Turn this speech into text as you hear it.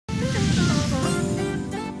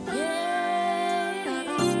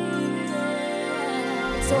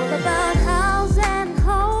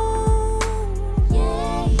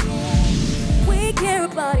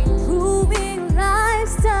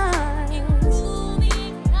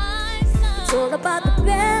about the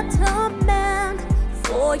better man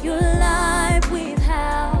for your life with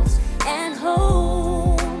Haus and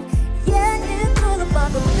home. Yeah, it's all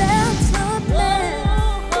about the better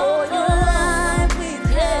man for your life with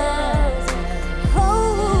Haus and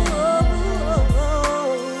home.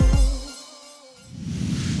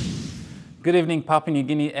 Good evening, Papua New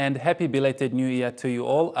Guinea, and happy belated New Year to you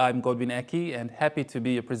all. I'm Goodman Fielder and happy to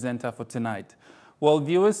be your presenter for tonight. Well,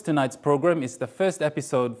 viewers, tonight's program is the first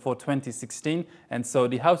episode for 2016, and so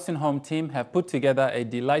the Haus and Home team have put together a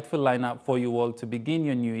delightful lineup for you all to begin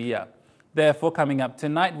your new year. Therefore, coming up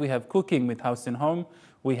tonight, we have Cooking with Haus and Home,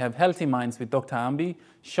 we have Healthy Minds with Dr. Ambi,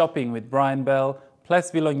 Shopping with Brian Bell,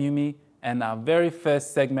 Ples Bilong, and our very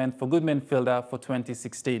first segment for Goodman Fielder for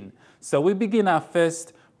 2016. So we begin our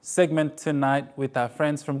first segment tonight with our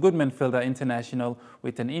friends from Goodman Fielder International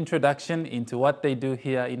with an introduction into what they do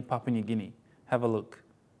here in Papua New Guinea. Have a look.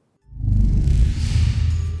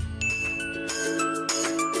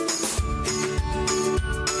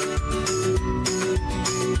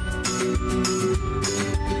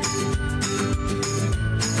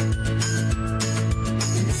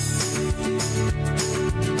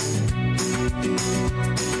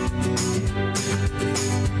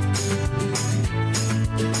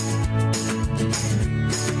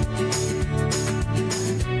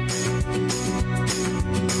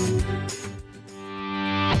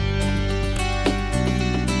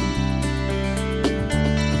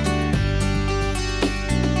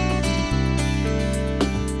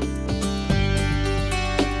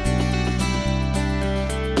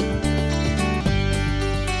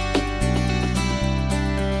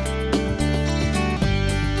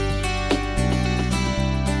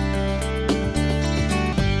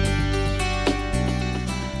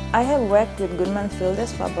 I have worked with Goodman Fielder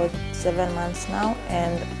for about 7 months now,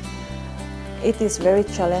 and it is very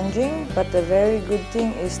challenging, but the very good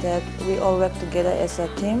thing is that we all work together as a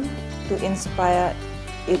team to inspire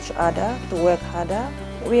each other to work harder.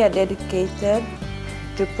 We are dedicated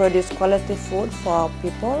to produce quality food for our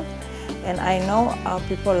people, and I know our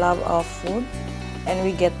people love our food, and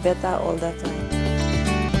we get better all the time.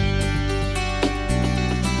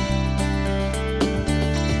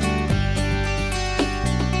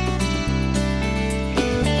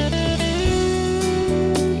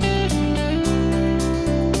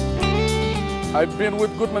 I've been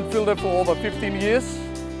with Goodman Fielder for over 15 years.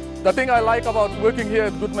 The thing I like about working here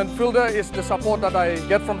at Goodman Fielder is the support that I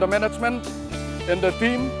get from the management and the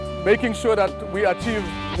team, making sure that we achieve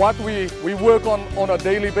what we work on a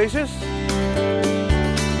daily basis.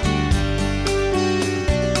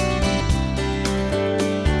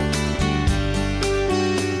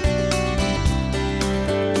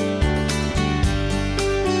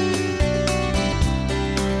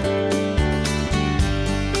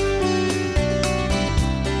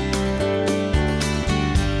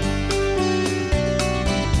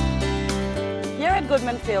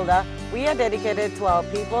 Goodman Fielder, we are dedicated to our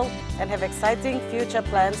people and have exciting future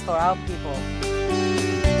plans for our people.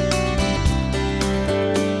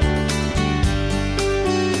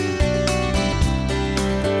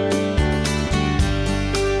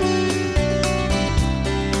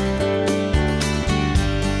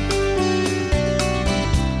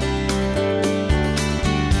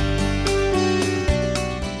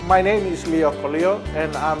 My name is Leon Gawi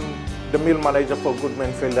and I'm the mill manager for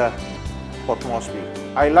Goodman Fielder Port Moresby.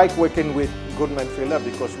 I like working with Goodman Fielder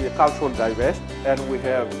because we are culturally diverse and we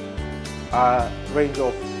have a range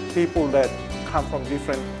of people that come from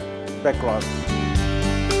different backgrounds.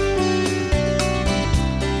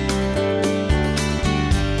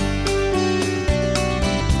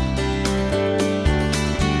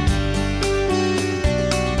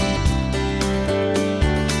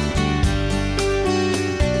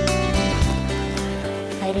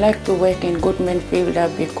 I like to work in Goodman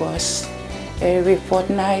Fielder because every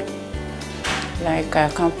fortnight, like a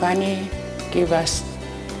company, give us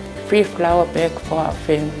free flour bag for our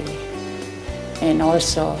family, and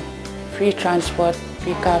also free transport,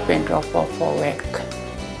 pick up and drop off for work,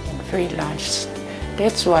 and free lunch.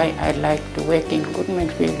 That's why I like to work in Goodman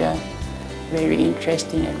Fielder. Very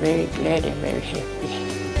interesting and very glad and very happy.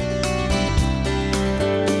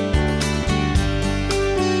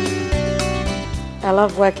 I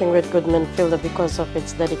love working with Goodman Fielder because of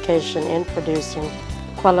its dedication in producing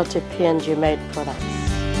quality PNG-made products.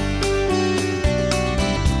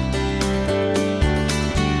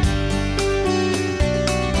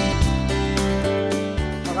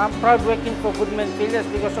 I'm proud working for Goodman Fielder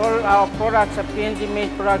because all our products are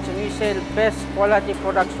PNG-made products and we sell best quality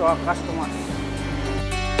products to our customers.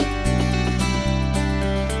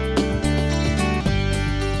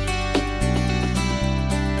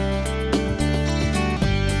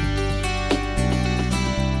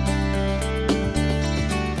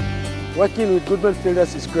 Working with Goodman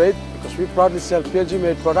Fielders is great because we proudly sell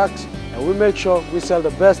PNG-made products and we make sure we sell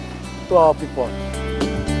the best to our people.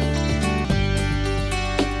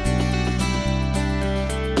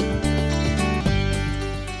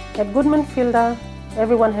 At Goodman Fielder,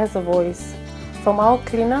 everyone has a voice, from our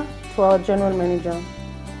cleaner to our general manager.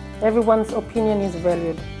 Everyone's opinion is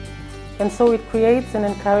valued, and so it creates and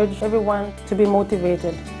encourages everyone to be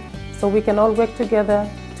motivated, so we can all work together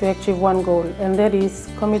to achieve one goal, and that is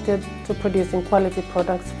committed to producing quality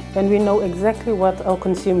products, and we know exactly what our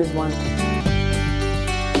consumers want.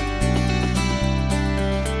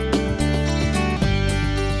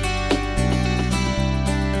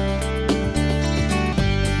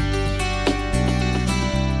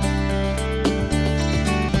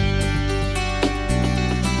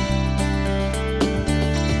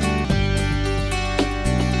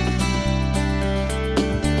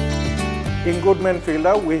 In Goodman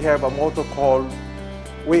Fielder, we have a motto called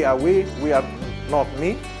we are not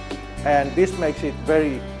me. And this makes it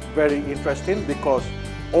very, very interesting because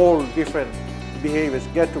all different behaviors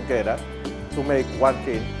get together to make one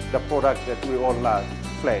thing, the product that we all love,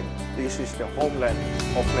 flame. This is the homeland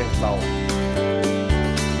of flame flower.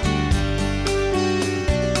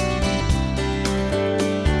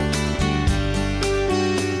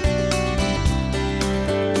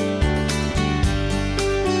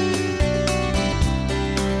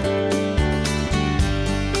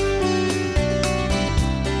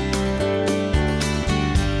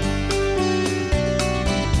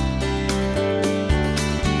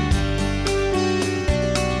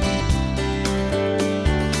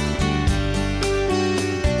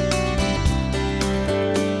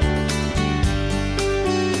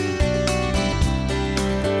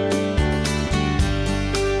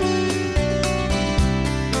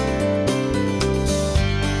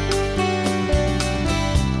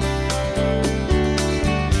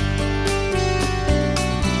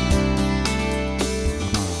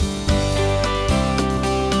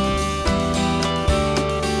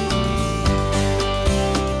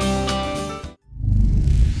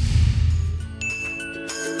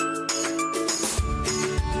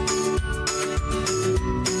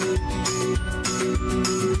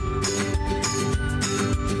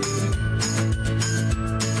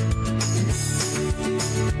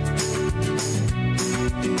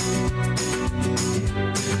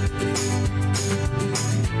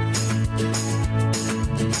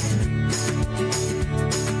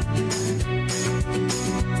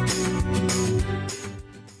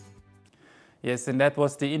 Yes, and that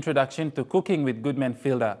was the introduction to Cooking with Goodman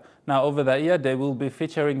Fielder. Now, over the year, they will be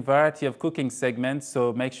featuring variety of cooking segments,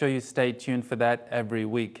 so make sure you stay tuned for that every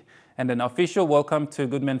week. And an official welcome to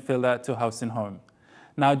Goodman Fielder to House and Home.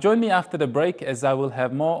 Now, join me after the break as I will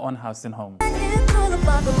have more on House and Home.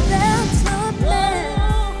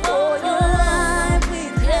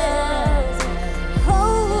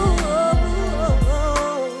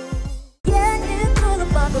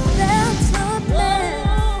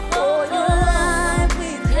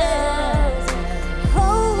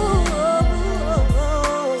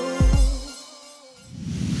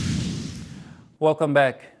 Welcome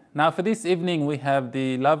back. Now for this evening, we have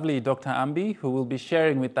the lovely Dr. Ambi, who will be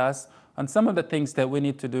sharing with us on some of the things that we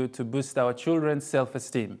need to do to boost our children's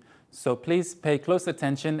self-esteem. So please pay close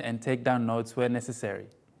attention and take down notes where necessary.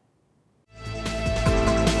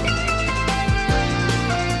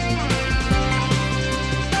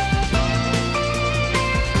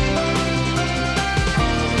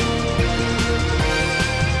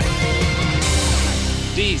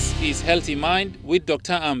 This is Healthy Mind with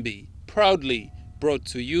Dr. Ambi, proudly brought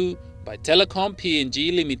to you by Telecom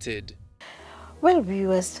PNG Limited. Well,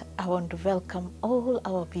 viewers, I want to welcome all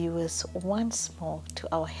our viewers once more to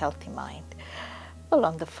our Healthy Mind. Well,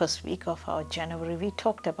 on the first week of our January, we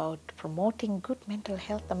talked about promoting good mental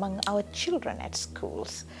health among our children at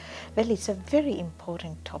schools. Well, it's a very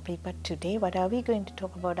important topic, but today what are we going to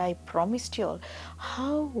talk about? I promised you all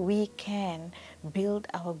how we can build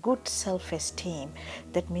our good self-esteem.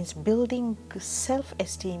 That means building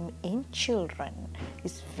self-esteem in children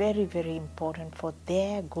is very, very important for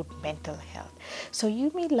their good mental health. So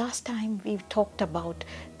last time we talked about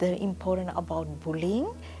the important about bullying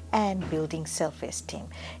and building self-esteem.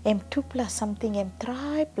 M2 plus something,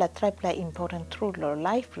 M3 plus important through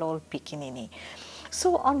life lol pikinini.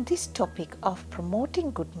 So on this topic of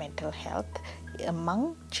promoting good mental health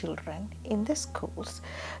among children in the schools,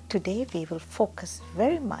 today we will focus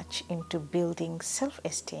very much into building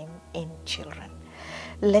self-esteem in children.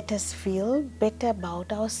 Let us feel better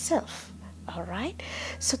about ourselves All right.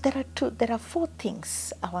 So there are four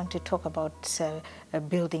things I want to talk about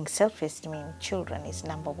building self-esteem in children. Is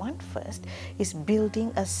number one, first is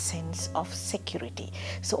building a sense of security.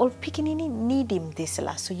 So all pikinini need him this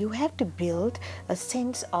la. So you have to build a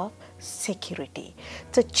sense of security.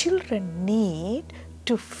 So children need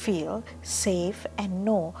to feel safe and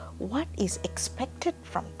know what is expected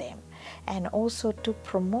from them. And also to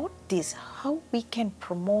promote this, how we can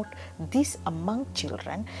promote this among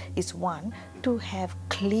children is one, to have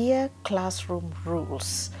clear classroom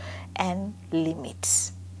rules and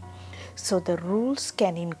limits. So the rules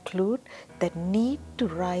can include the need to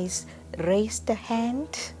raise the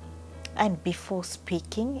hand and before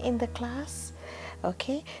speaking in the class,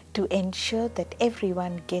 okay, to ensure that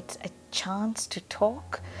everyone gets a chance to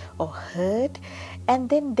talk or heard, and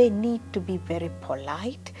then they need to be very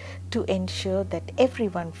polite to ensure that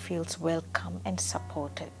everyone feels welcome and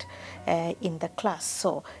supported in the class.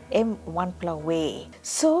 So one pla way.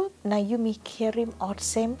 So now you make hearing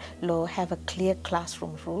outsem lo have a clear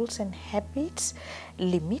classroom rules and habits,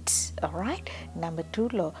 limits. All right. Number two,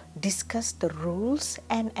 lo discuss the rules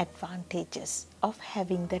and advantages of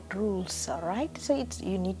having that rules. All right. So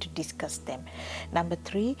you need to discuss them. Number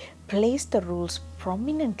three, place the rules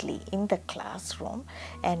prominently in the classroom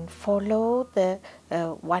and follow the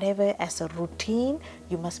whatever as a routine.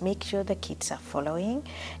 You must make sure the kids are following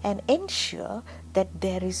and ensure that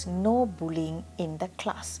there is no bullying in the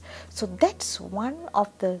class. So that's one of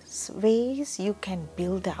the ways you can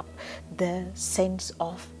build up the sense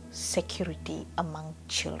of security among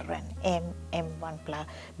children. M1 pla,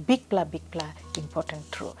 big pla,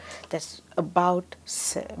 important true. That's about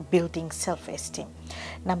building self-esteem.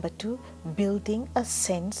 Number two, building a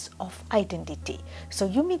sense of identity. So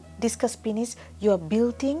you may discuss Pinis, you are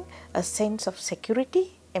building a sense of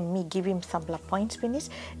security, and me give him some points Pinis.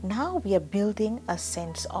 Now we are building a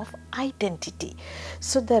sense of identity.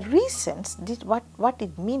 So the reasons, what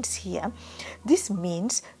it means here, this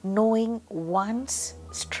means knowing one's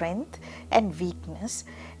strength and weakness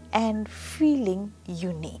and feeling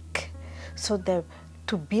unique. So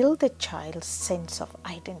to build a child's sense of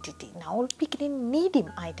identity. Now all beginning need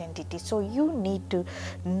him identity. So you need to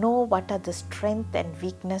know what are the strength and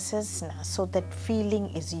weaknesses now, so that feeling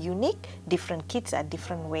is unique. Different kids are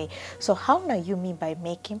different way. So how now you mean by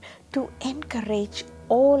make him to encourage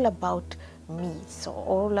all about me. So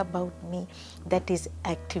all about me, that is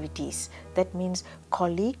activities. That means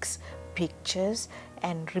colleagues, pictures,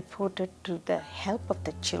 and reported to the help of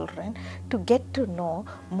the children to get to know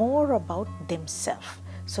more about themselves.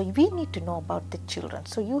 So we need to know about the children.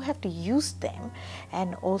 So you have to use them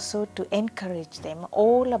and also to encourage them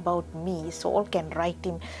all about me. So all can write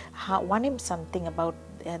him, want him something about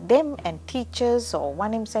them and teachers, or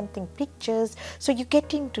want him something pictures. So you're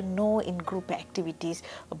getting to know in group activities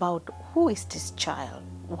about who is this child,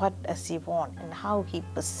 what does he want and how he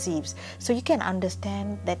perceives. So you can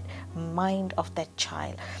understand that mind of that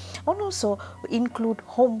child. And also include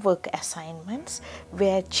homework assignments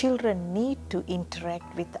where children need to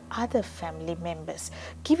interact with other family members.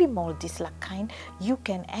 Give him all this like kind, you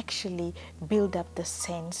can actually build up the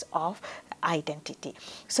sense of identity.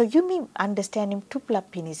 So you may understand him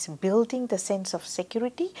tuplapin is building the sense of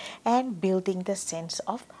security and building the sense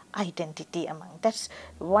of identity among. That's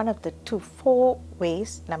one of the four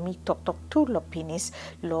ways nami talk to lopinis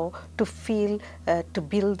law to feel to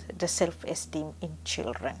build the self-esteem in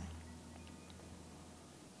children.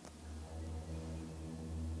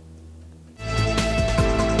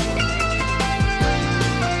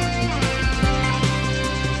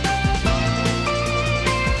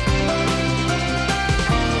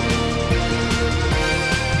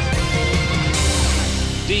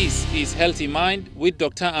 This is Healthy Mind with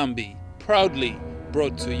Dr. Ambi, proudly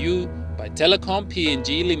brought to you by Telecom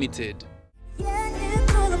PNG Limited.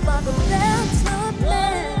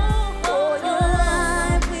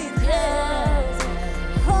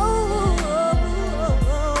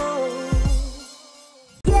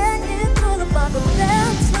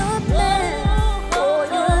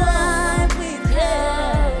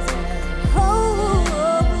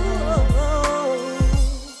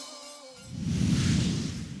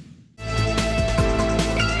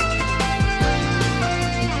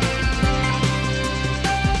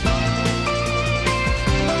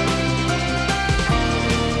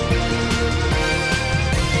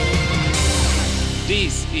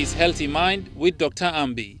 This is Healthy Mind with Dr.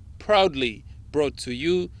 Ambi, proudly brought to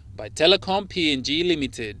you by Telecom PNG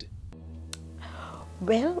Limited.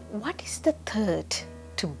 Well, what is the third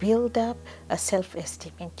to build up a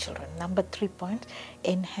self-esteem in children? Number 3 point,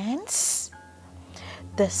 enhance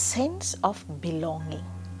the sense of belonging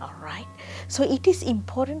All right. So it is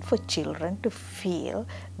important for children to feel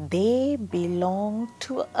they belong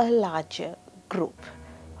to a larger group.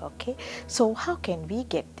 Okay. So how can we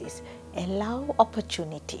get this? Allow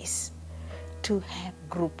opportunities to have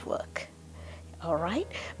group work. All right,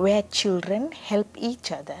 where children help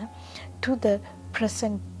each other to the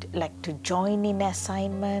present, like to join in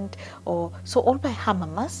assignment, or so all by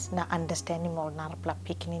hamamas na understanding all na pla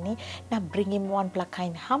pikinini na bring him one pla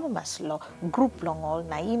kind hamamas lo group long all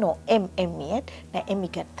na emiet na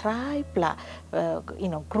emiga try pla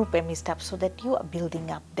group emi stuff, so that you are building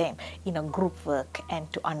up them in a group work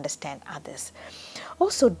and to understand others.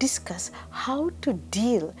 Also discuss how to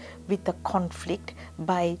deal with the conflict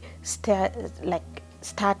by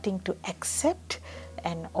starting to accept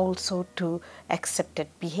and also to accepted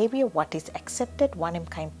behavior. What is accepted? One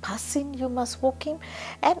kind passing you must walk him,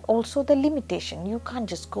 and also the limitation. You can't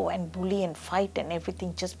just go and bully and fight and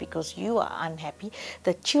everything just because you are unhappy.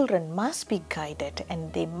 The children must be guided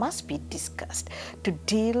and they must be discussed to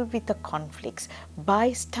deal with the conflicts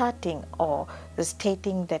by starting or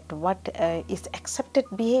stating that what is accepted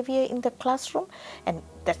behavior in the classroom, and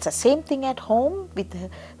that's the same thing at home with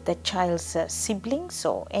the child's siblings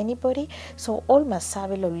or anybody. So all must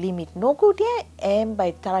have a limit. No good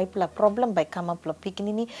by tripla problem by come up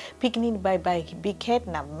pikinini by big head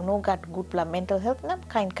no got good mental health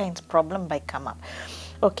kinds problem by come up.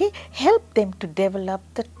 Okay, help them to develop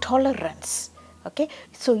the tolerance. Okay,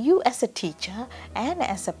 so you as a teacher and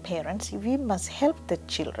as a parent, we must help the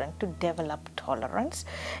children to develop tolerance,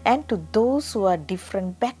 and to those who are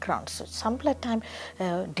different backgrounds. So sometimes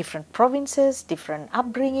different provinces, different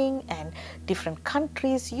upbringing and different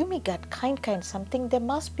countries, you may get kind something. There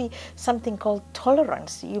must be something called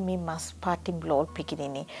tolerance. You may must partim law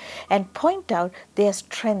pikinini and point out their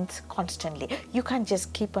strengths constantly. You can't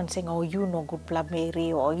just keep on saying, oh, you know good pla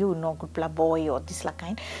Mary, or you know good pla boy, or this like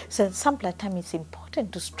kind. So sometimes it's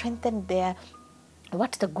important to strengthen their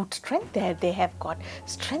what's the good strength there they have got,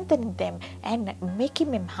 strengthen them and making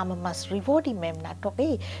them hamamas, rewarding them na talk,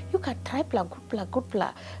 hey, you got try pla good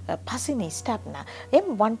pla passini step na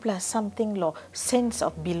one plus something lo sense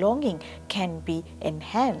of belonging can be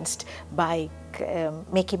enhanced by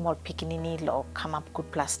making more pikinini lo come up good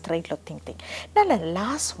plus straight lo thinking. Now the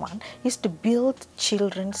last one is to build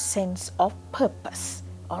children's sense of purpose.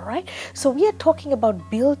 All right, so we are talking about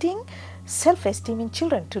building self-esteem in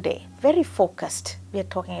children today, very focused we are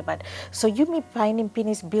talking about. So you may find in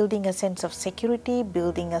Pinis building a sense of security,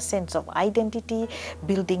 building a sense of identity,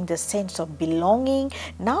 building the sense of belonging.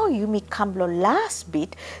 Now you may come to last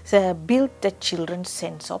bit, build the children's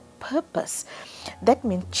sense of purpose. That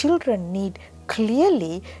means children need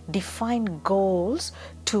clearly defined goals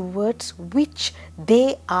towards which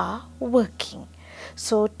they are working.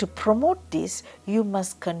 So to promote this, you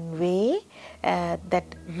must convey that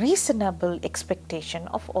reasonable expectation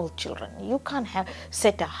of all children. You can't have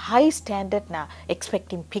set a high standard now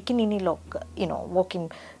expecting pikinini look,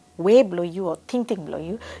 walking way below you or thinking below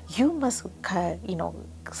you. You must,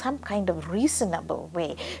 some kind of reasonable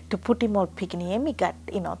way to put him all pikinini got,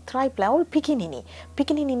 tripla all pikinini.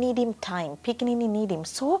 Pikinini need him time, pikinini need him.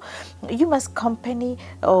 So you must accompany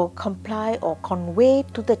or comply or convey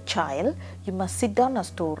to the child. You must sit down a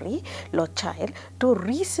story, lo child, to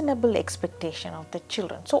reasonable expectation of the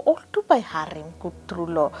children. So all to by harim good through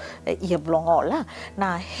lo Bilong all.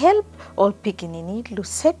 Now help all pikinini to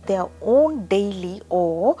set their own daily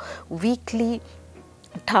or weekly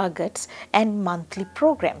targets and monthly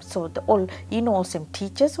programs. So the all some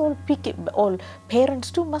teachers all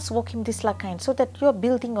parents too must work in this kind, so that you are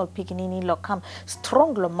building all pikinini lo come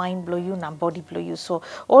strong lo mind blow you now body blow you. So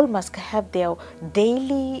all must have their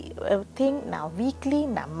daily thing now, weekly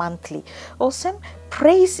now, monthly. Also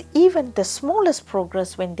praise even the smallest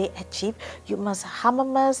progress when they achieve. You must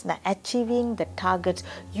hamamas na achieving the targets.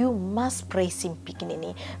 You must praise him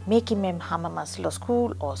pikinini, make him hamamas lo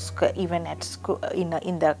school or even at school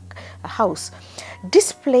in the house.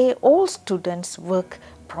 Display all students' work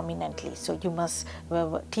prominently. So you must,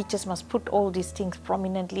 teachers must put all these things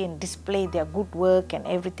prominently and display their good work and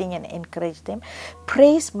everything and encourage them.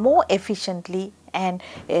 Praise more efficiently and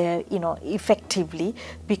effectively,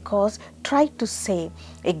 because try to say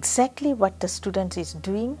exactly what the student is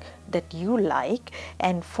doing that you like.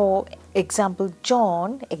 And for example,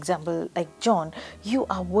 John, you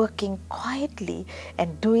are working quietly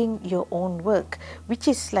and doing your own work, which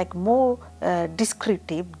is like more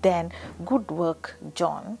descriptive than good work,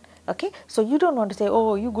 John. Okay, so you don't want to say,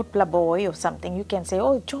 oh, you good boy or something. You can say,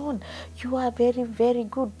 oh, John, you are very, very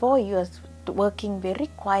good boy. You are working very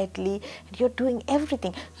quietly, you're doing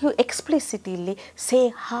everything. You explicitly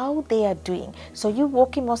say how they are doing. So you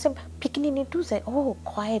walk him or say, pikinini to say, oh,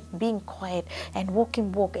 quiet, being quiet, and walk,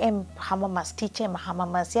 em hamamas, teach em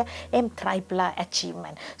hamamas, yeah, em tripla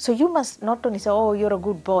achievement. So you must not only say, oh, you're a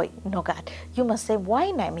good boy, no God. You must say, why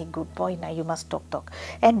am I a good boy? Now you must talk.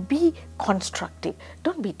 And be constructive.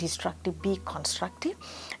 Don't be destructive, be constructive.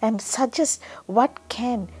 And suggest what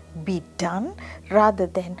can be done rather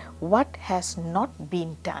than what has not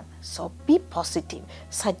been done. So be positive,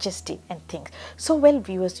 suggestive and things. So well,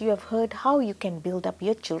 viewers, you have heard how you can build up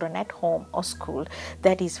your children at home or school.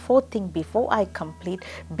 That is fourth thing before I complete,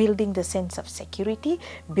 building the sense of security,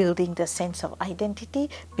 building the sense of identity,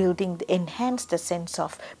 enhance the sense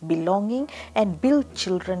of belonging, and build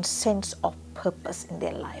children's sense of purpose in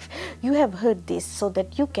their life. You have heard this so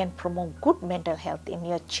that you can promote good mental health in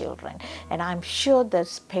your children, and I'm sure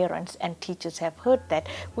that parents and teachers have heard that.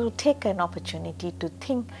 Will take an opportunity to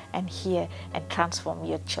think and hear and transform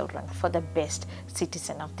your children for the best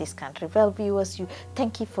citizen of this country. Well, viewers,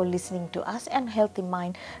 thank you for listening to us, and Healthy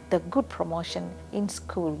Mind, the good promotion in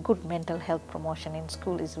school, good mental health promotion in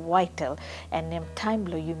school is vital, and time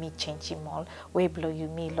below you me change him all, way below you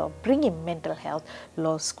me law, bring him mental health,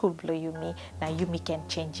 law school below you me. Now you me can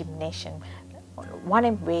change him nation.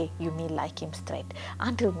 One way you me like him straight.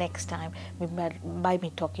 Until next time, by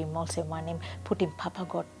me talking more say one him, put him Papa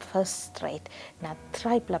God first straight. Now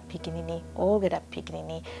tripla pikinini, all get a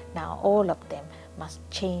pikinini. Now all of them must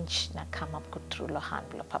change. Now come up good through Lohan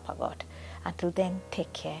below Papa God. Until then,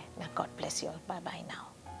 take care. Now God bless you all. Bye bye now.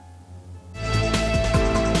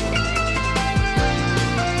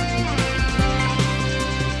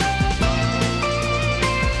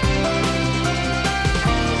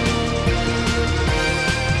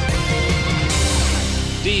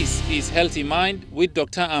 This is Healthy Mind with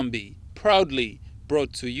Dr. Ambi, proudly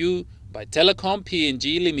brought to you by Telecom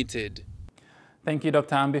PNG Limited. Thank you,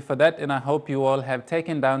 Dr. Ambi, for that, and I hope you all have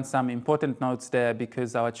taken down some important notes there,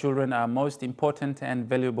 because our children are most important and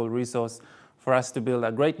valuable resource for us to build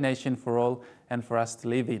a great nation for all and for us to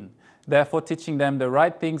live in. Therefore, teaching them the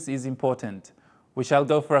right things is important. We shall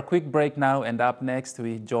go for a quick break now, and up next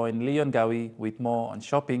we join Leon Gawi with more on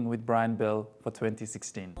shopping with Brian Bell for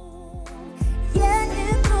 2016.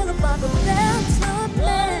 About the best of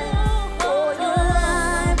men for your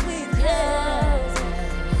life with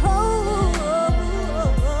Haus.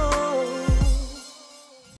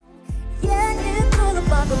 Yeah, it's all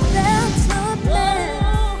about the best of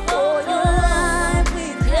men for your life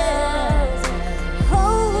with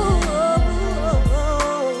Haus.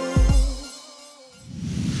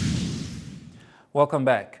 Welcome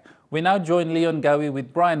back. We now join Leon Gawi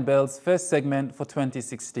with Brian Bell's first segment for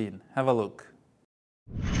 2016. Have a look.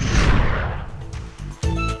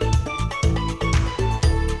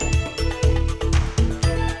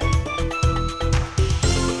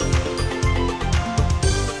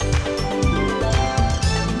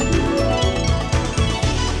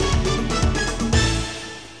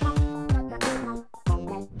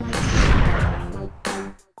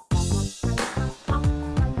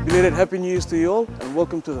 Belated Happy New Year's to you all, and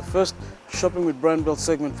welcome to the first Shopping with Brian Bell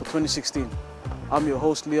segment for 2016. I'm your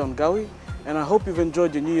host Leon Gawi, and I hope you've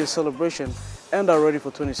enjoyed your New Year's celebration and are ready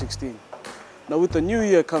for 2016. Now with the new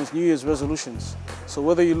year comes New Year's resolutions, so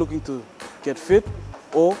whether you're looking to get fit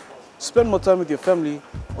or spend more time with your family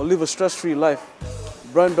or live a stress-free life,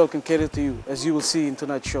 Brian Bell can cater to you, as you will see in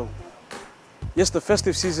tonight's show. Yes, the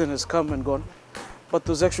festive season has come and gone, but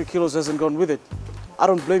those extra kilos hasn't gone with it. I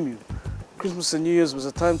don't blame you. Christmas and New Year's was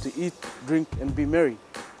a time to eat, drink and be merry.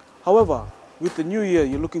 However, with the new year,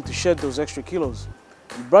 you're looking to shed those extra kilos.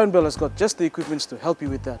 And Brian Bell has got just the equipment to help you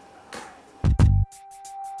with that.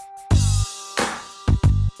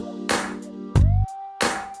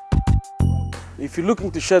 If you're looking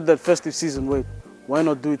to shed that festive season weight, why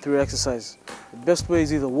not do it through exercise? The best way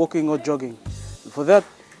is either walking or jogging. And for that,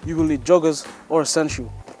 you will need joggers or a sand shoe.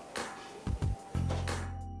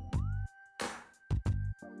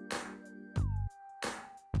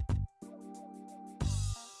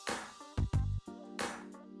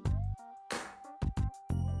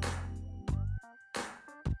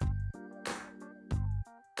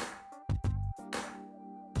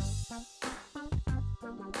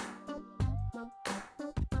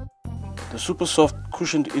 The super soft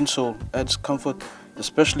cushioned insole adds comfort,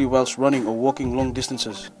 especially whilst running or walking long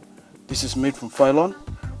distances. This is made from Phylon,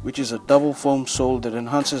 which is a double foam sole that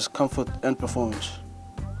enhances comfort and performance.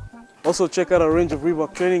 Also check out our range of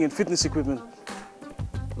Reebok training and fitness equipment.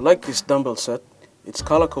 Like this dumbbell set, it's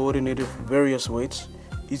color coordinated for various weights,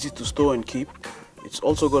 easy to store and keep. It's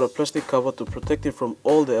also got a plastic cover to protect it from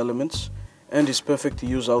all the elements and is perfect to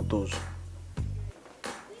use outdoors.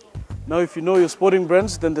 Now, if you know your sporting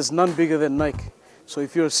brands, then there's none bigger than Nike. So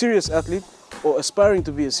if you're a serious athlete or aspiring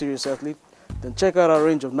to be a serious athlete, then check out our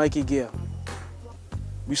range of Nike gear.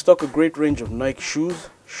 We stock a great range of Nike shoes,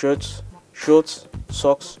 shirts, shorts,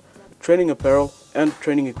 socks, training apparel, and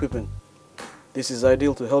training equipment. This is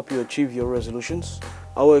ideal to help you achieve your resolutions.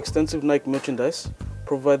 Our extensive Nike merchandise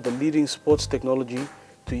provide the leading sports technology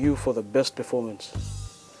to you for the best performance.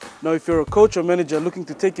 Now, if you're a coach or manager looking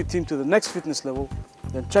to take your team to the next fitness level,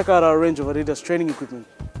 then check out our range of Adidas training equipment.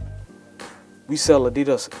 We sell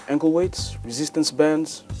Adidas ankle weights, resistance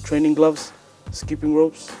bands, training gloves, skipping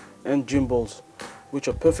ropes, and gym balls, which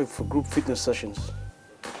are perfect for group fitness sessions.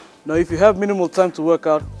 Now, if you have minimal time to work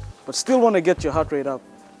out, but still want to get your heart rate up,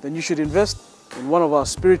 then you should invest in one of our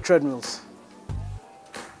Spirit treadmills.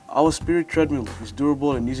 Our Spirit treadmill is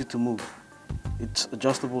durable and easy to move. Its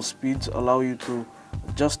adjustable speeds allow you to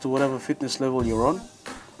adjust to whatever fitness level you're on.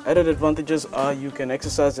 Added advantages are you can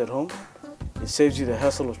exercise at home, it saves you the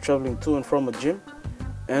hassle of traveling to and from a gym,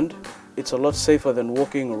 and it's a lot safer than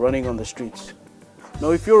walking or running on the streets. Now,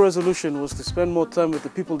 if your resolution was to spend more time with the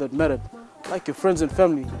people that mattered, like your friends and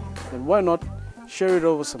family, then why not share it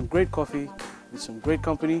over some great coffee with some great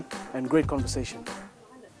company and great conversation.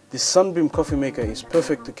 This Sunbeam coffee maker is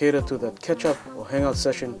perfect to cater to that catch-up or hangout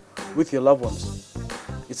session with your loved ones.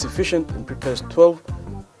 It's efficient and prepares 12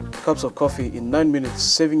 cups of coffee in 9 minutes,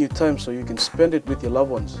 saving you time so you can spend it with your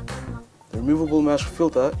loved ones. The removable mash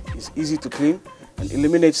filter is easy to clean and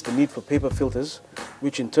eliminates the need for paper filters,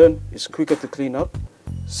 which in turn is quicker to clean up,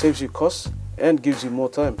 saves you costs, and gives you more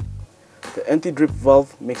time. The anti-drip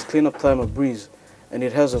valve makes cleanup time a breeze, and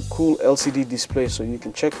it has a cool LCD display so you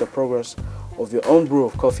can check the progress of your own brew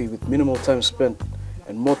of coffee with minimal time spent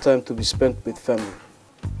and more time to be spent with family.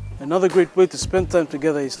 Another great way to spend time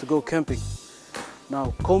together is to go camping.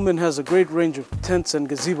 Now, Coleman has a great range of tents and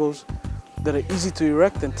gazebos that are easy to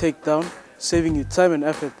erect and take down, saving you time and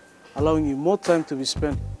effort, allowing you more time to be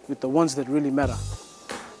spent with the ones that really matter.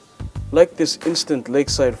 Like this instant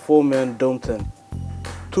lakeside 4-man dome tent.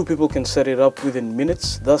 2 people can set it up within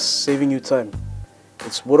minutes, thus saving you time.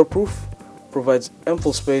 It's waterproof, provides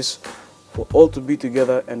ample space for all to be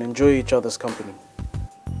together and enjoy each other's company.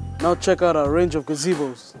 Now check out our range of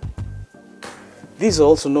gazebos. These are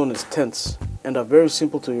also known as tents and are very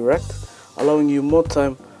simple to erect, allowing you more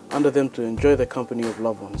time under them to enjoy the company of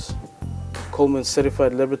loved ones. Coleman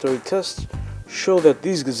certified laboratory tests show that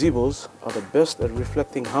these gazebos are the best at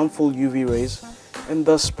reflecting harmful UV rays and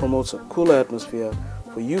thus promotes a cooler atmosphere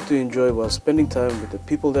for you to enjoy while spending time with the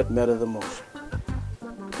people that matter the most.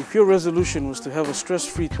 If your resolution was to have a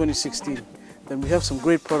stress-free 2016, then we have some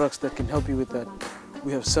great products that can help you with that.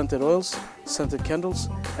 We have scented oils, scented candles,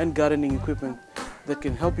 and gardening equipment that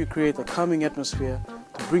can help you create a calming atmosphere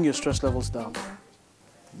to bring your stress levels down.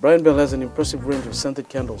 Brian Bell has an impressive range of scented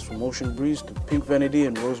candles from Ocean Breeze to Pink Vanity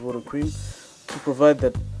and Rosewater Cream to provide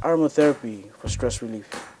that aromatherapy for stress relief.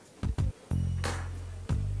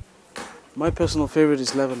 My personal favorite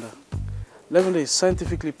is lavender. Lavender is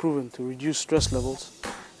scientifically proven to reduce stress levels,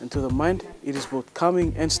 and to the mind, it is both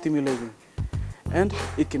calming and stimulating, and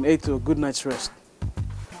it can aid to a good night's rest.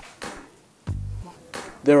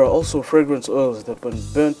 There are also fragrance oils that when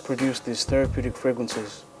burnt produce these therapeutic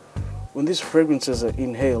fragrances. When these fragrances are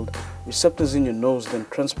inhaled, receptors in your nose then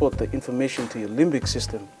transport the information to your limbic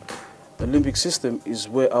system. The limbic system is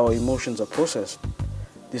where our emotions are processed.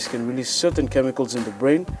 This can release certain chemicals in the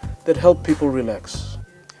brain that help people relax.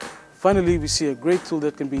 Finally, we see a great tool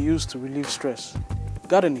that can be used to relieve stress.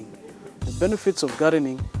 Gardening. The benefits of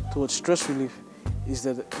gardening towards stress relief is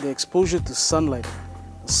that the exposure to sunlight.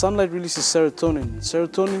 Sunlight releases serotonin.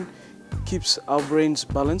 Serotonin keeps our brains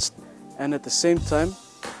balanced, and at the same time,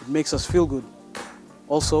 it makes us feel good.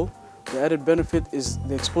 Also, the added benefit is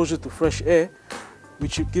the exposure to fresh air,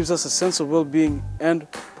 which gives us a sense of well-being and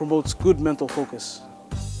promotes good mental focus.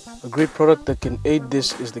 A great product that can aid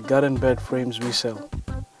this is the garden bed frames we sell.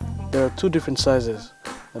 There are 2 different sizes,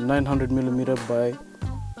 the 900mm by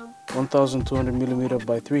 1200mm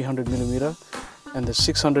by 300mm and the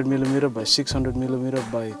 600mm by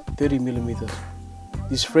 600mm by 30mm.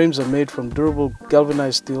 These frames are made from durable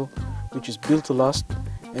galvanized steel, which is built to last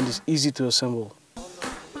and is easy to assemble.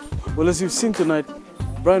 Well, as you've seen tonight,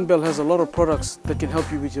 Brian Bell has a lot of products that can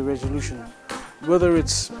help you with your resolution. Whether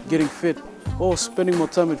it's getting fit, or spending more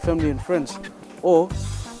time with family and friends, or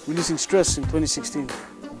releasing stress in 2016,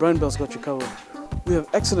 Brian Bell's got you covered. We have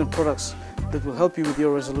excellent products that will help you with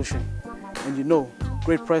your resolution. And you know,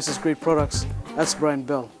 great prices, great products, that's Brian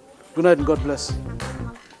Bell. Good night and God bless.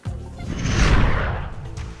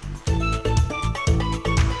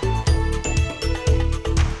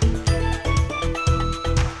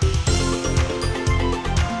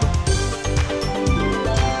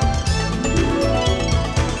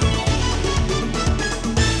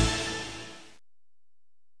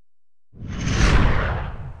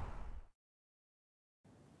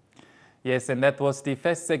 Yes, and that was the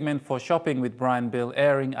first segment for Shopping with Brian Bill,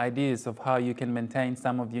 airing ideas of how you can maintain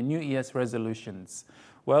some of your New Year's resolutions.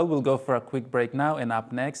 Well, we'll go for a quick break now, and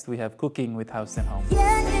up next we have Cooking with House and Home.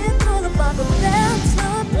 Yeah, it's all about the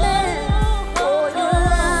better plan for your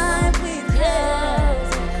life with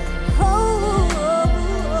House.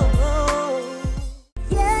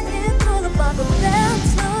 Yeah, it's all about the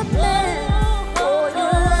better plan for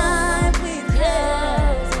your life with House.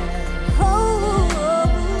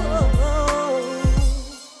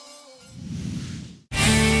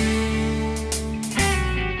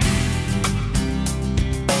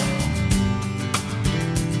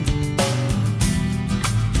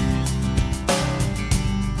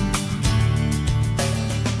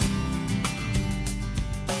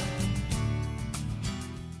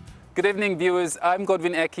 Good evening, viewers. I'm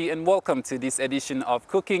Godwin Eki, and welcome to this edition of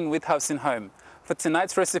Cooking with House and Home. For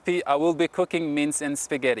tonight's recipe, I will be cooking mince and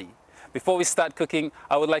spaghetti. Before we start cooking,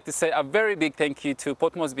 I would like to say a very big thank you to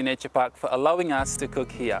Port Moresby Nature Park for allowing us to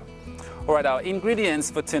cook here. All right, our ingredients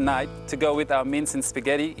for tonight to go with our mince and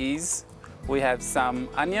spaghetti is we have some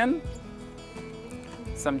onion,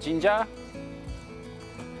 some ginger,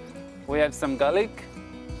 we have some garlic,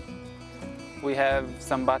 we have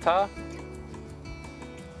some butter,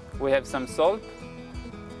 we have some salt,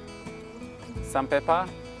 some pepper,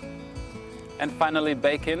 and finally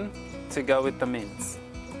bacon to go with the mince.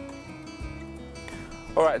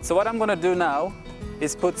 All right, so what I'm gonna do now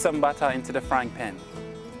is put some butter into the frying pan.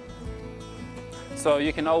 So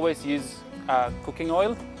you can always use cooking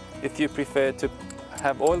oil if you prefer to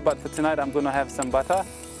have oil, but for tonight I'm gonna have some butter.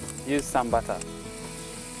 Use some butter.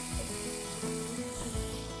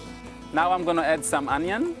 Now I'm gonna add some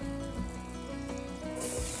onion.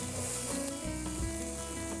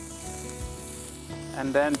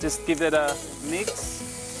 And then just give it a mix.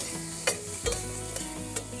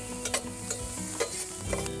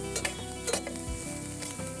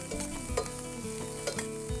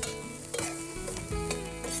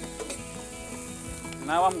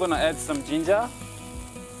 Now I'm gonna add some ginger.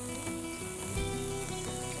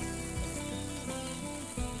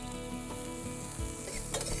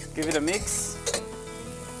 Give it a mix.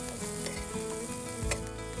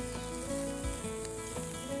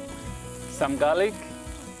 Some garlic.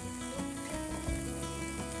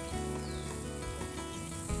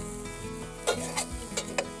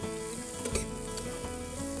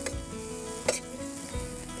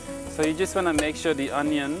 So you just want to make sure the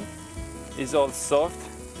onion is all soft.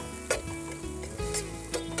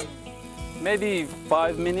 Maybe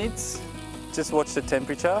 5 minutes. Just watch the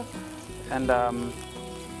temperature and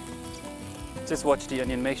just watch the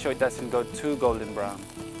onion. Make sure it doesn't go too golden brown.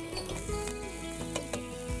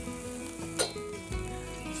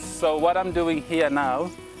 So what I'm doing here now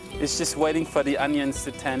is just waiting for the onions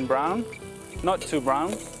to turn brown, not too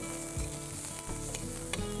brown.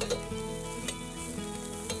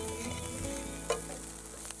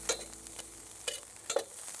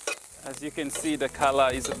 As you can see, the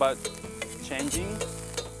color is about changing.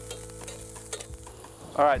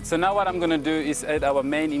 All right, so now what I'm gonna do is add our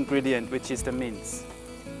main ingredient, which is the mince.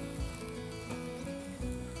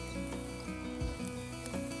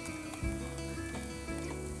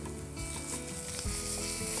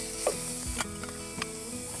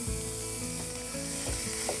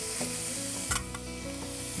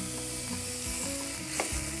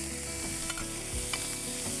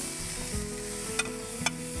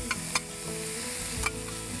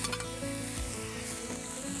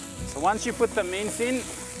 So once you put the mince in,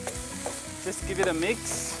 just give it a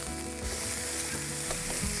mix.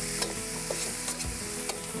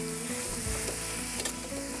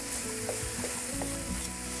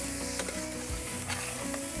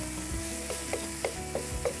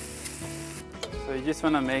 So you just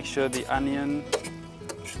want to make sure the onion,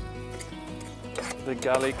 the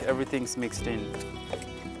garlic, everything's mixed in.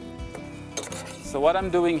 So what I'm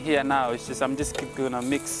doing here now is I'm just gonna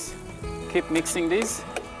keep mixing this.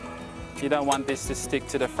 You don't want this to stick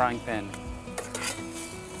to the frying pan.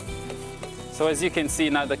 So as you can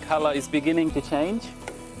see now, the color is beginning to change.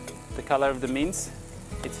 The color of the mince,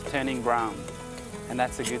 it's turning brown. And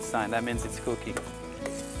that's a good sign, that means it's cooking.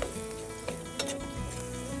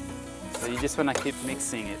 So you just want to keep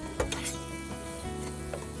mixing it.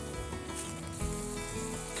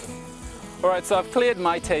 All right, so I've cleared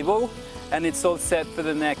my table and it's all set for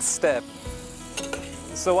the next step.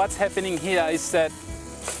 So what's happening here is that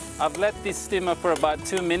I've let this simmer for about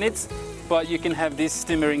 2 minutes, but you can have this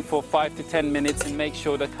simmering for 5 to 10 minutes and make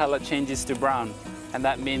sure the color changes to brown. And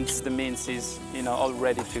that means the mince is, all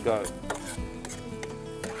ready to go.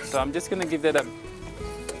 So I'm just gonna give that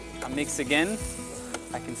a mix again.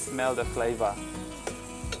 I can smell the flavor.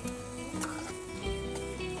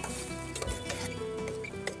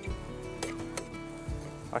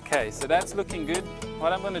 Okay, so that's looking good.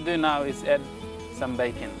 What I'm going to do now is add some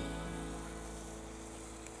bacon.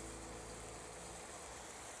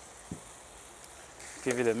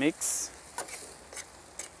 Give it a mix.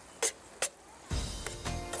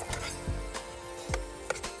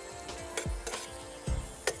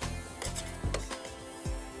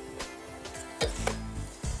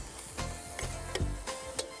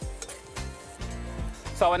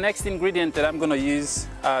 So our next ingredient that I'm going to use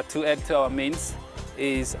to add to our mince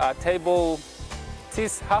is half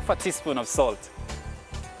a teaspoon of salt.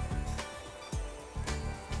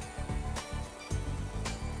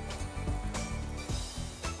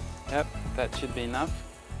 Yep, that should be enough.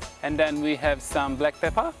 And then we have some black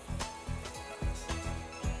pepper.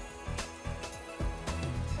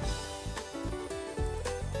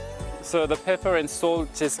 So the pepper and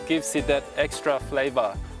salt just gives it that extra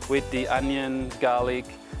flavor with the onion, garlic,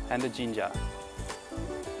 and the ginger.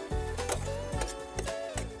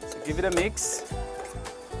 So give it a mix.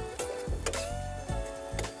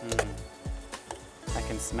 I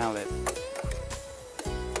can smell it.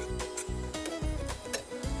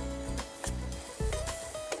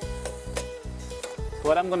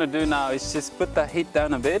 What I'm going to do now is just put the heat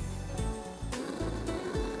down a bit.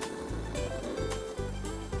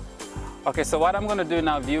 Okay, so what I'm going to do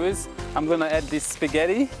now, viewers, I'm going to add this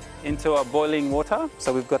spaghetti into our boiling water.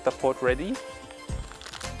 So we've got the pot ready.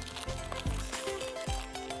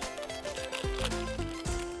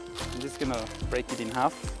 I'm just going to break it in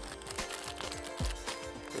half.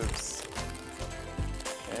 Oops.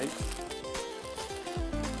 Okay.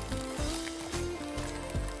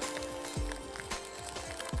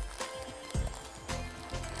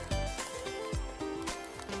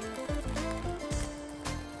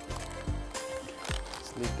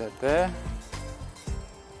 Just leave that there.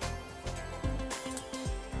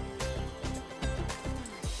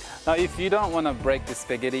 Now, if you don't want to break the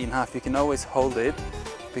spaghetti in half, you can always hold it,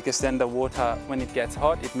 because then the water, when it gets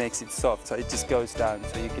hot, it makes it soft, so it just goes down,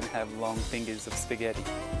 so you can have long fingers of spaghetti.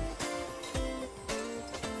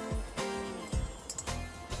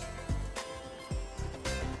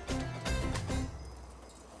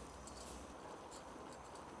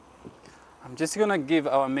 I'm just going to give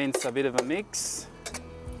our mince a bit of a mix.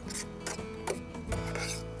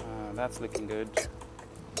 That's looking good.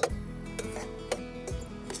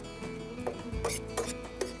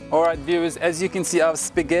 All right, viewers, as you can see, our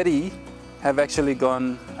spaghetti have actually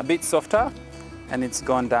gone a bit softer and it's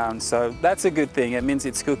gone down. So that's a good thing. It means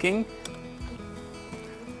it's cooking.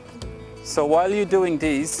 So while you're doing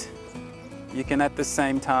this, you can at the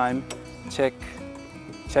same time check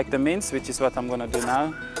the mince, which is what I'm going to do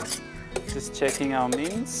now. Just checking our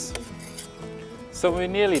mince. So we're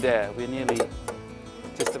nearly there. We're nearly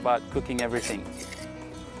just about cooking everything.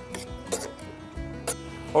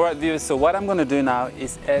 All right, viewers, so what I'm going to do now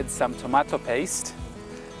is add some tomato paste.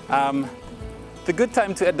 The good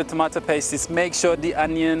time to add the tomato paste is make sure the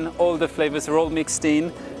onion, all the flavors are all mixed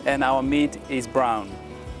in and our meat is brown.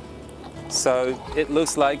 So it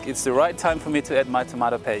looks like it's the right time for me to add my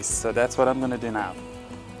tomato paste. So that's what I'm going to do now.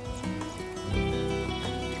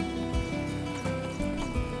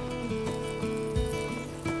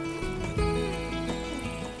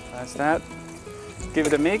 That's that. Give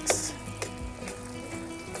it a mix.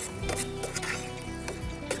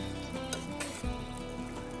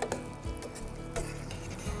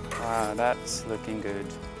 Wow, that's looking good.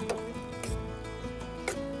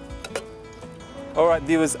 All right,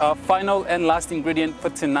 viewers, our final and last ingredient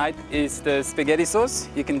for tonight is the spaghetti sauce.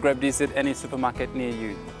 You can grab this at any supermarket near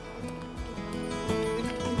you.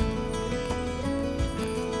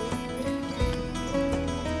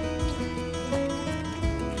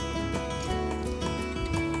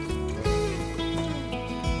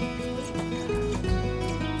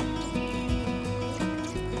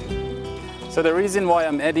 So the reason why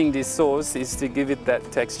I'm adding this sauce is to give it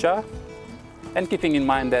that texture and keeping in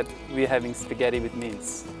mind that we're having spaghetti with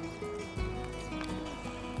mince.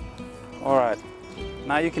 All right,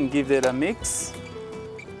 now you can give it a mix.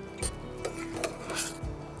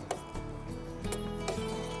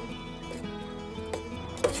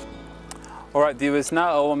 All right, viewers, now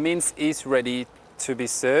our mince is ready to be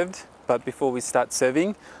served, but before we start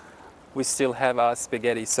serving, we still have our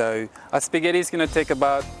spaghetti. So our spaghetti is going to take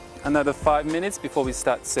about another 5 minutes before we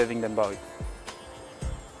start serving them both.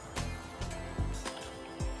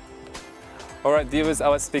 All right, viewers,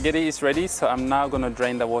 our spaghetti is ready, so I'm now going to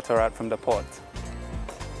drain the water out from the pot.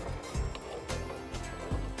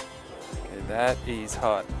 Okay, that is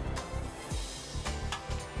hot.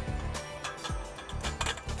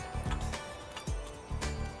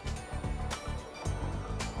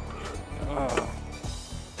 Oh.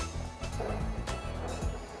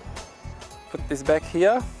 this back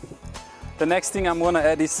here. The next thing I'm going to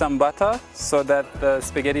add is some butter so that the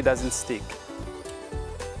spaghetti doesn't stick.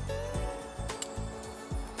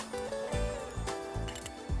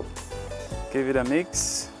 Give it a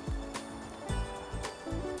mix.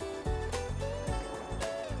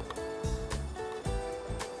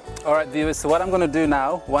 Alright viewers, so what I'm going to do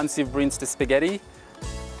now, once you've rinsed the spaghetti,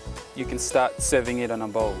 you can start serving it on a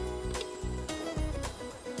bowl.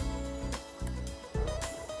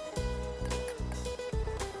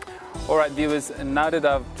 Alright viewers, and now that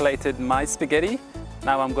I've plated my spaghetti,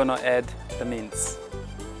 now I'm going to add the mince.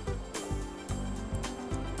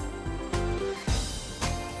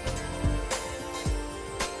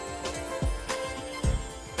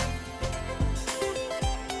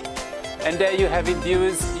 And there you have it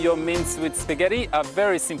viewers, your mince with spaghetti, a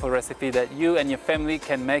very simple recipe that you and your family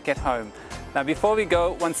can make at home. Now before we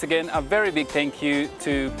go, once again, a very big thank you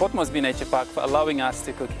to Port Moresby Nature Park for allowing us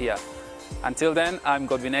to cook here. Until then, I'm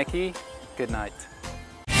Goodman Fielder. Good night.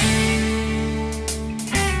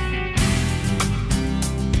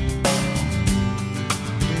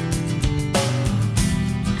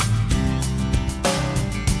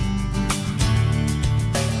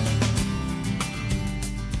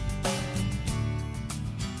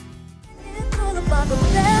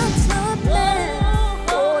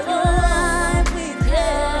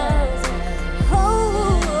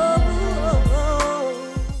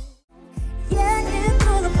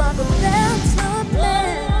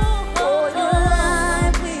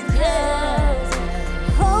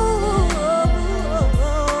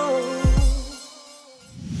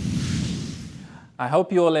 I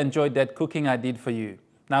hope you all enjoyed that cooking I did for you.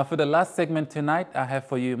 Now for the last segment tonight, I have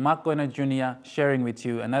for you Mark Goiner Jr. sharing with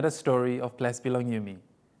you another story of Ples Bilong Yumi.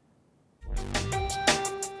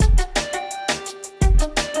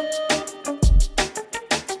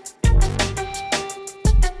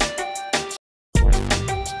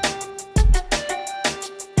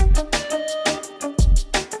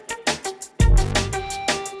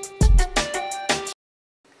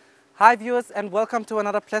 Hi viewers and welcome to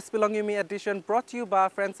another Ples Bilong Yumi edition brought to you by our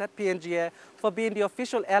friends at PNG Air for being the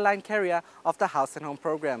official airline carrier of the House and Home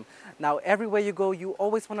program. Now everywhere you go, you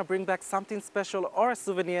always want to bring back something special or a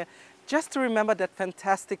souvenir just to remember that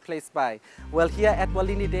fantastic place by. Well, here at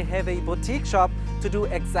Walindi they have a boutique shop to do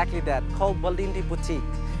exactly that, called Walindi Boutique,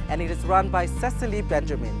 and it is run by Cecily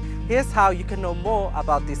Benjamin. Here's how you can know more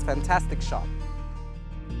about this fantastic shop.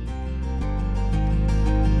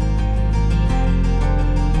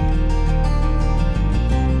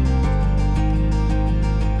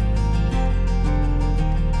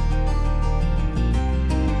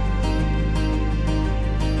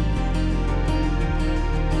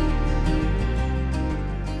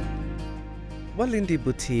 Walindi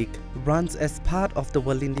Boutique runs as part of the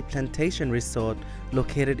Walindi Plantation Resort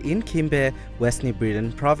located in Kimbe, West New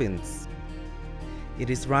Britain Province. It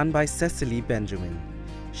is run by Cecily Benjamin.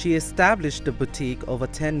 She established the boutique over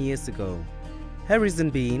 10 years ago. Her reason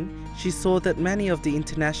being, she saw that many of the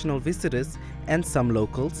international visitors and some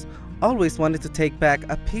locals always wanted to take back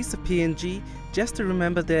a piece of PNG just to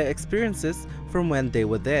remember their experiences from when they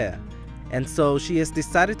were there. And so she has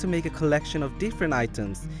decided to make a collection of different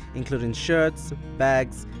items, including shirts,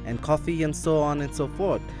 bags, and coffee and so on and so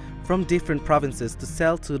forth, from different provinces to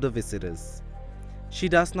sell to the visitors. She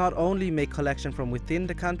does not only make collection from within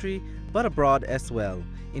the country, but abroad as well,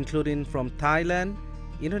 including from Thailand,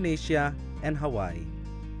 Indonesia, and Hawaii.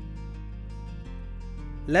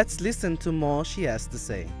 Let's listen to more she has to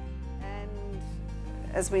say.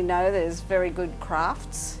 As we know, there's very good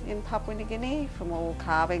crafts in Papua New Guinea from all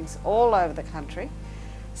carvings all over the country.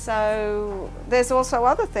 So there's also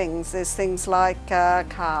other things. There's things like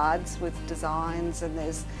cards with designs, and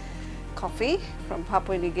there's coffee from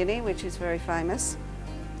Papua New Guinea, which is very famous.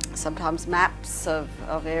 Sometimes maps of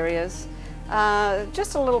areas.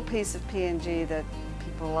 Just a little piece of PNG that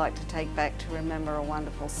people like to take back to remember a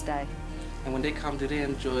wonderful stay. And when they come, do they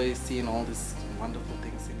enjoy seeing all these wonderful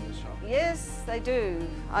things in the shop? Yes, they do.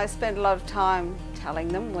 I spend a lot of time telling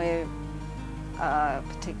them where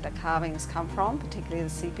particular carvings come from, particularly the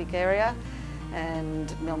Sepik area,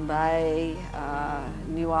 and Milne Bay,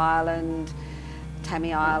 New Island,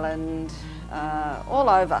 Tammy Island, all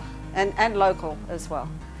over, and local as well.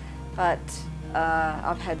 But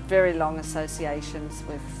I've had very long associations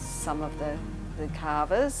with some of the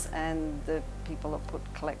carvers and the people that put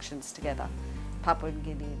collections together, Papua New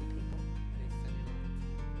Guinean people.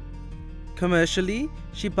 Commercially,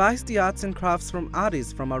 she buys the arts and crafts from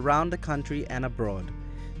artists from around the country and abroad.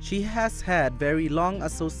 She has had very long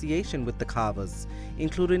association with the carvers,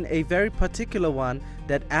 including a very particular one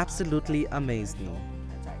that absolutely amazed me.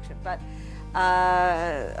 But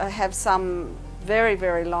I have some very,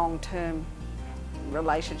 very long-term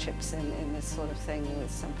relationships in this sort of thing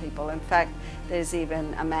with some people. In fact, there's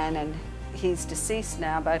even a man, and he's deceased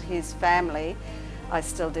now, but his family I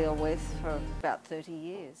still deal with for about 30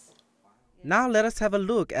 years. Now let us have a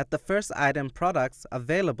look at the first item products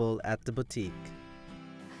available at the boutique.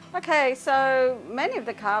 Okay, so many of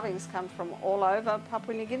the carvings come from all over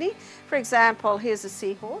Papua New Guinea. For example, here's a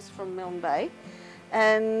seahorse from Milne Bay,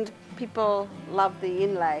 and people love the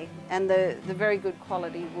inlay and the very good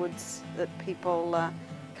quality woods that people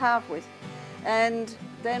carve with. And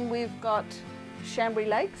then we've got Chambry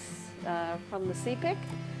Lakes from the CPEC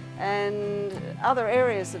and other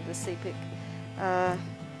areas of the CPEC.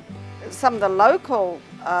 Some of the local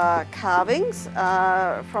carvings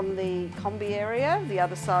from the Ambi area, the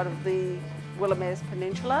other side of the Willamette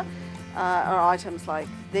Peninsula, are items like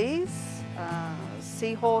these,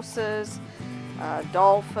 seahorses,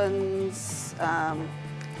 dolphins,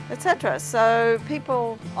 etc. So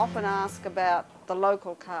people often ask about the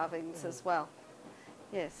local carvings as well.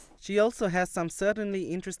 Yes. She also has some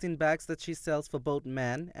certainly interesting bags that she sells for both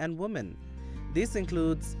men and women. This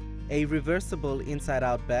includes a reversible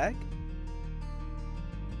inside-out bag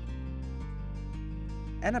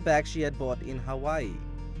and a bag she had bought in Hawaii.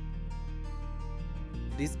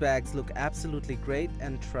 These bags look absolutely great,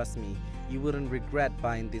 and trust me, you wouldn't regret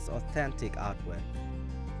buying this authentic artwork.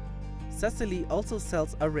 Cecily also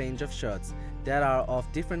sells a range of shirts that are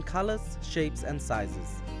of different colors, shapes and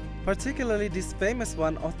sizes. Particularly this famous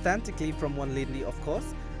one, authentically from Walindi of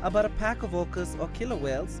course, about a pack of orcas or killer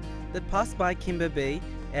whales that pass by Kimber Bay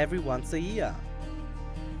every once a year.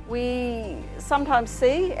 We sometimes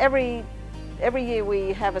see, every year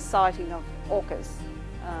we have a sighting of orcas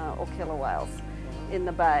or killer whales in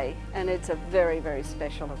the bay, and it's a very, very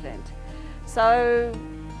special event. So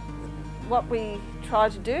what we try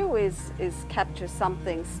to do is capture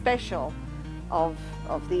something special of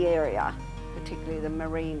the area, particularly the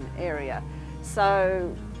marine area.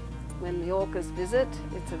 So when the orcas visit,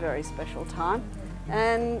 it's a very special time.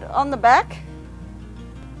 And on the back,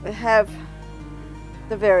 we have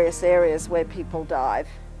the various areas where people dive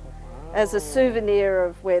as a souvenir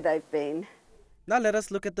of where they've been. Now let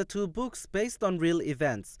us look at the two books based on real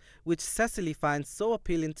events, which Cecily finds so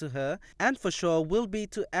appealing to her and for sure will be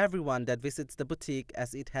to everyone that visits the boutique,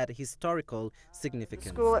 as it had historical significance.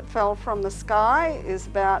 The School That Fell from the Sky is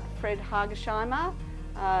about Fred Hagersheimer,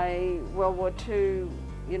 a World War II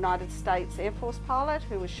United States Air Force pilot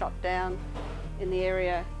who was shot down in the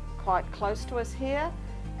area quite close to us here,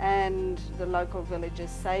 and the local villagers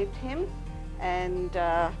saved him. And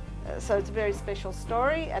so it's a very special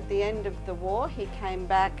story. At the end of the war, he came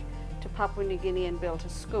back to Papua New Guinea and built a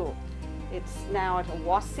school. It's now at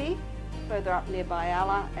Awassi, further up near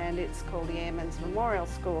Biala, and it's called the Airmen's Memorial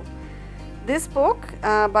School. This book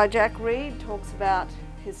by Jack Reed talks about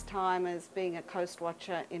his time as being a coast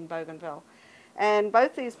watcher in Bougainville. And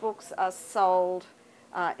both these books are sold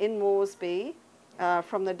in Moresby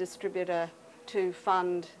from the distributor to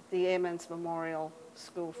fund the Airmen's Memorial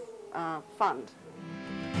School Fund.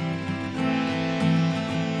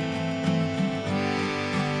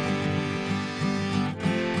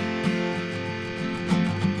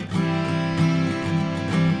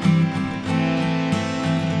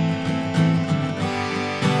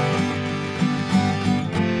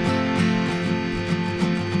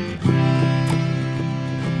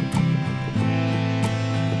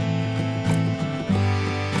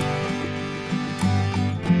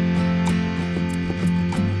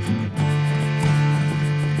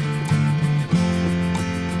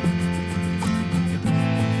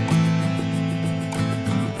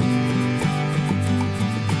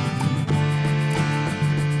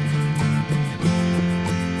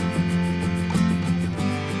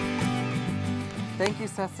 Thank you,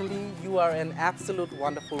 Cecily. You are an absolute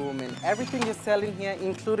wonderful woman. Everything you're selling here,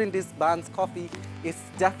 including this Barnes coffee, is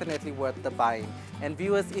definitely worth the buying. And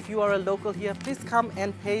viewers, if you are a local here, please come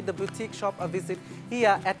and pay the boutique shop a visit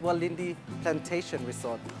here at Walindi Plantation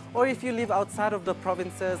Resort. Or if you live outside of the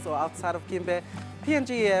provinces or outside of Kimber,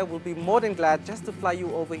 PNG Air will be more than glad just to fly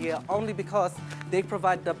you over here, only because they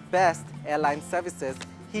provide the best airline services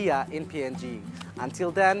here in PNG.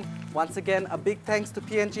 Until then, once again, a big thanks to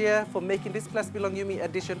PNG Air for making this Ples Bilong Yumi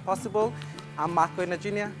edition possible. I'm Marco Ina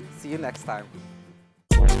Jr. See you next time.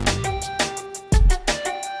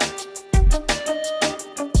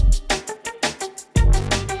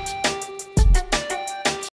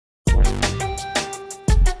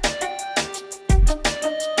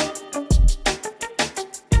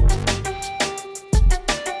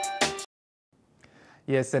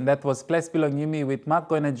 Yes. Yes, and that was Ples Bilong with Mark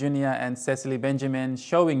Goiner Jr. and Cecily Benjamin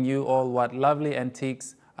showing you all what lovely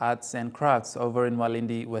antiques, arts and crafts over in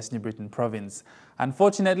Walindi, West New Britain Province.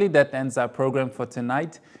 Unfortunately, that ends our program for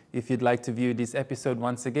tonight. If you'd like to view this episode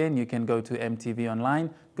once again, you can go to EMTV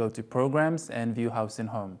Online, go to Programs and view House and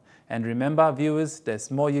Home. And remember, viewers,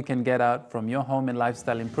 there's more you can get out from your home and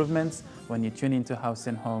lifestyle improvements when you tune into House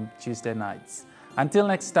and Home Tuesday nights. Until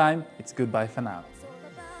next time, it's goodbye for now.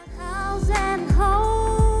 House and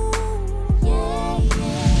home, yeah,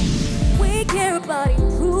 yeah. We care about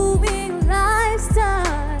improving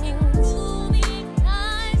lifestyle.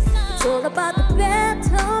 It's all about the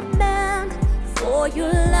betterment for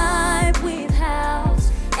your life.